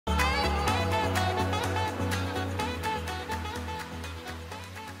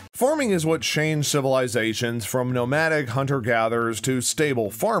Farming is what changed civilizations from nomadic hunter-gatherers to stable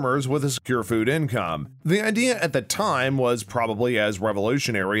farmers with a secure food income. The idea at the time was probably as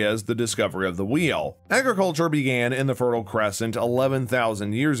revolutionary as the discovery of the wheel. Agriculture began in the Fertile Crescent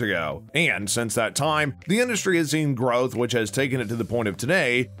 11,000 years ago, and since that time, the industry has seen growth which has taken it to the point of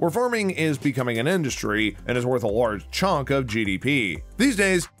today, where farming is becoming an industry and is worth a large chunk of GDP. These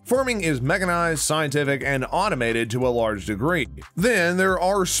days, farming is mechanized, scientific, and automated to a large degree. Then there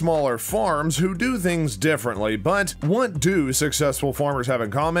are smaller farms who do things differently, but what do successful farmers have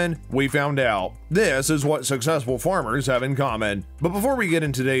in common? We found out. This is what successful farmers have in common. But before we get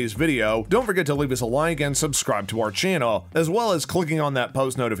into today's video, don't forget to leave us a like and subscribe to our channel, as well as clicking on that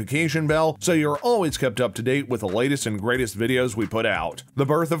post notification bell so you're always kept up to date with the latest and greatest videos we put out. The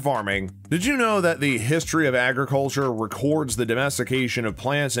birth of farming. Did you know that the history of agriculture records the domestication of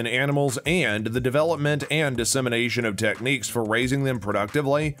plants and animals and the development and dissemination of techniques for raising them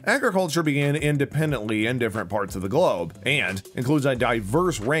productively? Agriculture began independently in different parts of the globe and includes a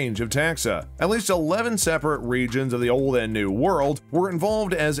diverse range of taxa. At least 11 separate regions of the Old and New World were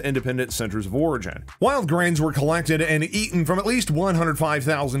involved as independent centers of origin. Wild grains were collected and eaten from at least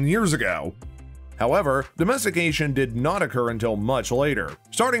 105,000 years ago. However, domestication did not occur until much later.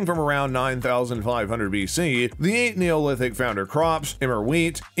 Starting from around 9,500 BC, the 8 Neolithic founder crops, emmer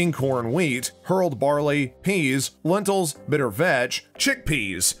wheat, inkhorn wheat, hurled barley, peas, lentils, bitter vetch,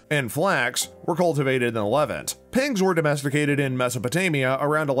 chickpeas, and flax were cultivated in the Levant. Pigs were domesticated in Mesopotamia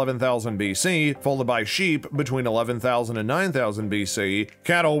around 11,000 BC, followed by sheep between 11,000 and 9,000 BC.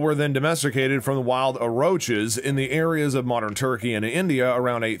 Cattle were then domesticated from the wild oroches in the areas of modern Turkey and India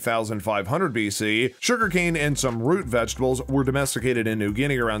around 8,500 BC. Sugarcane and some root vegetables were domesticated in New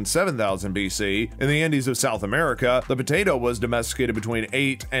Guinea around 7,000 BC. In the Andes of South America, the potato was domesticated between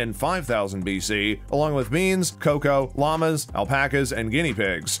 8 and 5,000 BC, along with beans, cocoa, llamas, alpacas, and guinea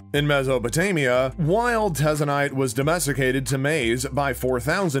pigs. In Mesopotamia, wild Tezonite was domesticated to maize by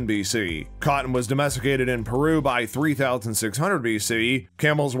 4000 BC. Cotton was domesticated in Peru by 3600 BC.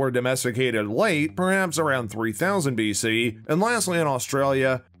 Camels were domesticated late, perhaps around 3000 BC. And lastly, in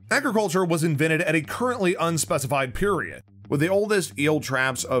Australia, agriculture was invented at a currently unspecified period, with the oldest eel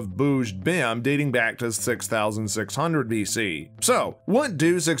traps of Bouged Bim dating back to 6600 BC. So, what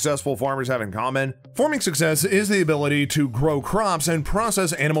do successful farmers have in common? Farming success is the ability to grow crops and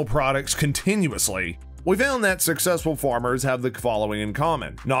process animal products continuously. We found that successful farmers have the following in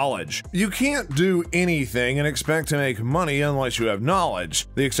common. Knowledge. You can't do anything and expect to make money unless you have knowledge,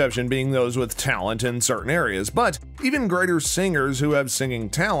 the exception being those with talent in certain areas. But even greater singers who have singing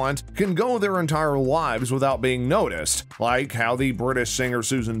talent can go their entire lives without being noticed, like how the British singer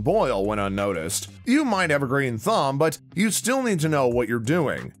Susan Boyle went unnoticed. You might have a green thumb, but you still need to know what you're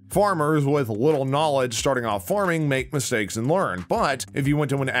doing. Farmers with little knowledge starting off farming make mistakes and learn, but if you went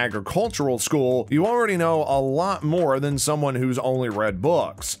to an agricultural school, you already know a lot more than someone who's only read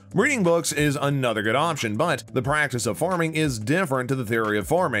books. Reading books is another good option, but the practice of farming is different to the theory of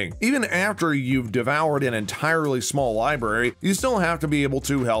farming. Even after you've devoured an entirely small library, you still have to be able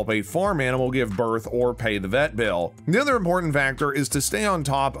to help a farm animal give birth or pay the vet bill. The other important factor is to stay on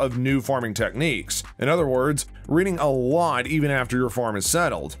top of new farming techniques. In other words, reading a lot even after your farm is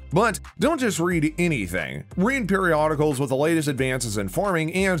settled. But don't just read anything. Read periodicals with the latest advances in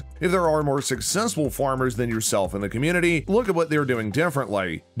farming, and if there are more successful farmers than yourself in the community, look at what they're doing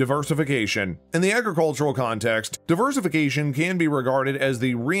differently. Diversification. In the agricultural context, diversification can be regarded as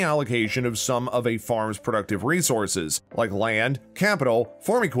the reallocation of some of a farm's productive resources, like land, capital,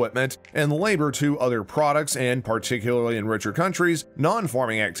 farm equipment, and labor to other products and, particularly in richer countries,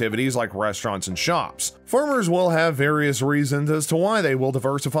 non-farming activities like restaurants and shops. Farmers will have various reasons as to why they will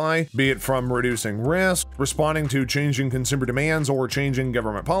diversify, be it from reducing risk, responding to changing consumer demands or changing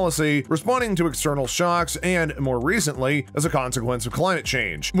government policy, responding to external shocks, and more recently, as a consequence of climate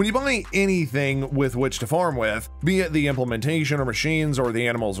change. When you buy anything with which to farm with, be it the implementation or machines or the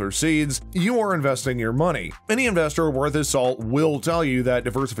animals or seeds, you are investing your money. Any investor worth his salt will tell you that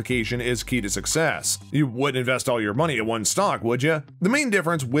diversification is key to success. You wouldn't invest all your money in one stock, would you? The main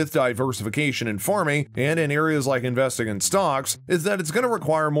difference with diversification in farming and in areas like investing in stocks is that it's going to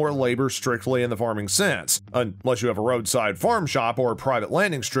require more labor strictly in the farming sense, unless you have a roadside farm shop or a private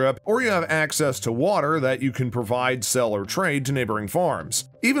landing strip, or you have access to water that you can provide, sell, or trade to neighboring farms.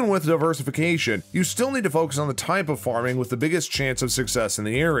 Even with diversification, you still need to focus on the type of farming with the biggest chance of success in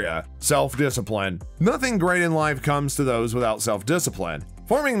the area. Self-discipline. Nothing great in life comes to those without self-discipline.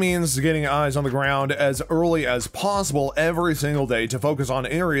 Farming means getting eyes on the ground as early as possible every single day to focus on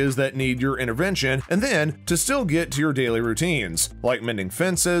areas that need your intervention and then to still get to your daily routines, like mending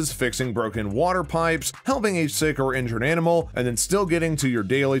fences, fixing broken water pipes, helping a sick or injured animal, and then still getting to your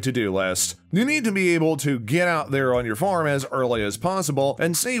daily to-do list. You need to be able to get out there on your farm as early as possible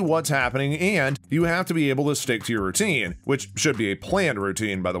and see what's happening, and you have to be able to stick to your routine, which should be a planned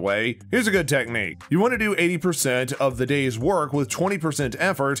routine, by the way. Here's a good technique. You want to do 80% of the day's work with 20%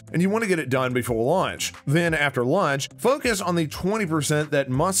 effort, and you want to get it done before lunch. Then after lunch, focus on the 20% that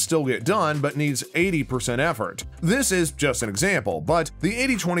must still get done but needs 80% effort. This is just an example, but the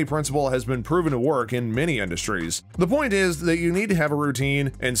 80-20 principle has been proven to work in many industries. The point is that you need to have a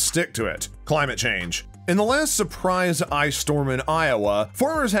routine and stick to it. Climate change. In the last surprise ice storm in Iowa,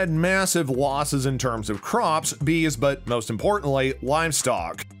 farmers had massive losses in terms of crops, bees, but most importantly,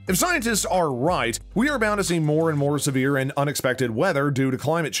 livestock. If scientists are right, we are bound to see more and more severe and unexpected weather due to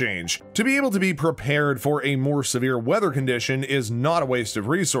climate change. To be able to be prepared for a more severe weather condition is not a waste of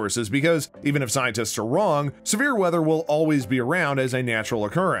resources because, even if scientists are wrong, severe weather will always be around as a natural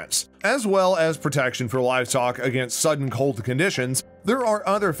occurrence. As well as protection for livestock against sudden cold conditions, there are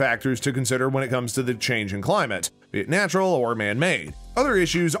other factors to consider when it comes to the change in climate, be it natural or man-made. Other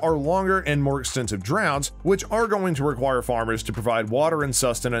issues are longer and more extensive droughts, which are going to require farmers to provide water and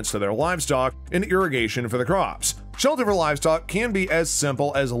sustenance to their livestock and irrigation for the crops. Shelter for livestock can be as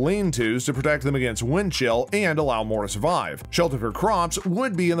simple as lean-tos to protect them against wind chill and allow more to survive. Shelter for crops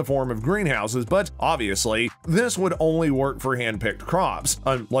would be in the form of greenhouses, but obviously, this would only work for hand-picked crops,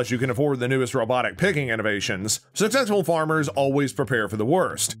 unless you can afford the newest robotic picking innovations. Successful farmers always prepare for the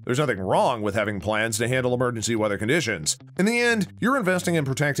worst. There's nothing wrong with having plans to handle emergency weather conditions. In the end, you're investing in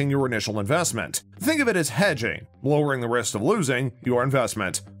protecting your initial investment. Think of it as hedging, lowering the risk of losing your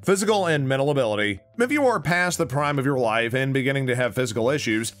investment. Physical and mental ability. If you are past the prime of your life and beginning to have physical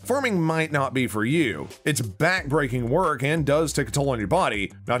issues, farming might not be for you. It's back-breaking work and does take a toll on your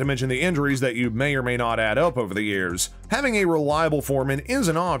body, not to mention the injuries that you may or may not add up over the years. Having a reliable foreman is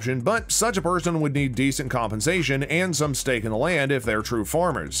an option, but such a person would need decent compensation and some stake in the land if they're true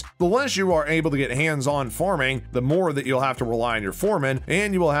farmers. The less you are able to get hands-on farming, the more that you'll have to rely on your foreman,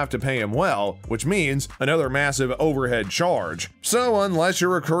 and you will have to pay him well, which means another massive overhead charge. So unless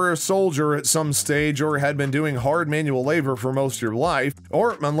you're a career soldier at some stage or had been doing hard manual labor for most of your life,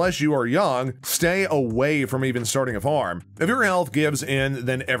 or unless you are young, stay away from even starting a farm. If your health gives in,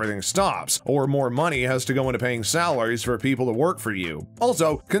 then everything stops, or more money has to go into paying salaries for people to work for you.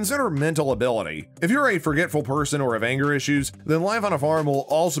 Also, consider mental ability. If you're a forgetful person or have anger issues, then life on a farm will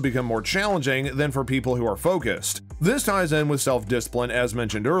also become more challenging than for people who are focused. This ties in with self-discipline as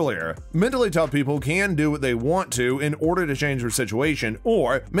mentioned earlier. Mentally tough people can do what they want to in order to change their situation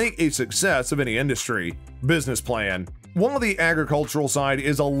or make a success of any industry. Business plan. While the agricultural side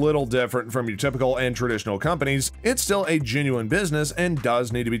is a little different from your typical and traditional companies, it's still a genuine business and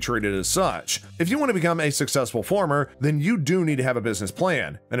does need to be treated as such. If you want to become a successful farmer, then you do need to have a business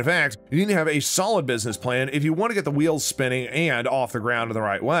plan. And in fact, you need to have a solid business plan if you want to get the wheels spinning and off the ground in the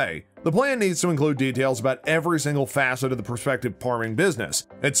right way. The plan needs to include details about every single facet of the prospective farming business.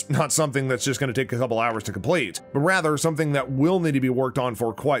 It's not something that's just going to take a couple hours to complete, but rather something that will need to be worked on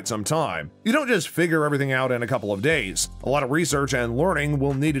for quite some time. You don't just figure everything out in a couple of days. A lot of research and learning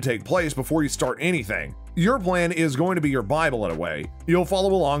will need to take place before you start anything. Your plan is going to be your Bible in a way. You'll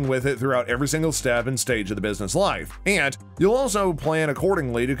follow along with it throughout every single step and stage of the business life. And you'll also plan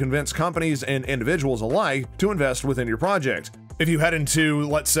accordingly to convince companies and individuals alike to invest within your project. If you head into,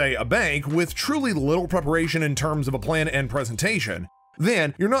 let's say, a bank with truly little preparation in terms of a plan and presentation,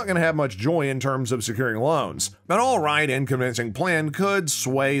 then you're not going to have much joy in terms of securing loans. An alright and convincing plan could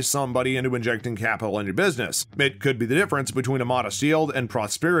sway somebody into injecting capital in your business. It could be the difference between a modest yield and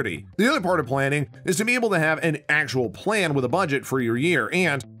prosperity. The other part of planning is to be able to have an actual plan with a budget for your year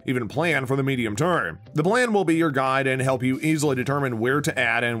and even plan for the medium term. The plan will be your guide and help you easily determine where to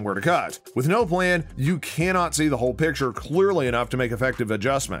add and where to cut. With no plan, you cannot see the whole picture clearly enough to make effective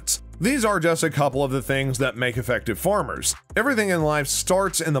adjustments. These are just a couple of the things that make effective farmers. Everything in life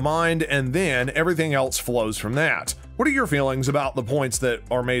starts in the mind and then everything else flows from that. What are your feelings about the points that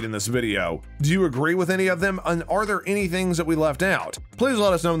are made in this video? Do you agree with any of them, and are there any things that we left out? Please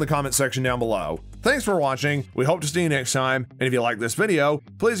let us know in the comment section down below. Thanks for watching, we hope to see you next time, and if you like this video,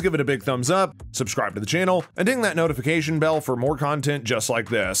 please give it a big thumbs up, subscribe to the channel, and ding that notification bell for more content just like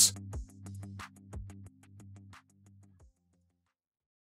this.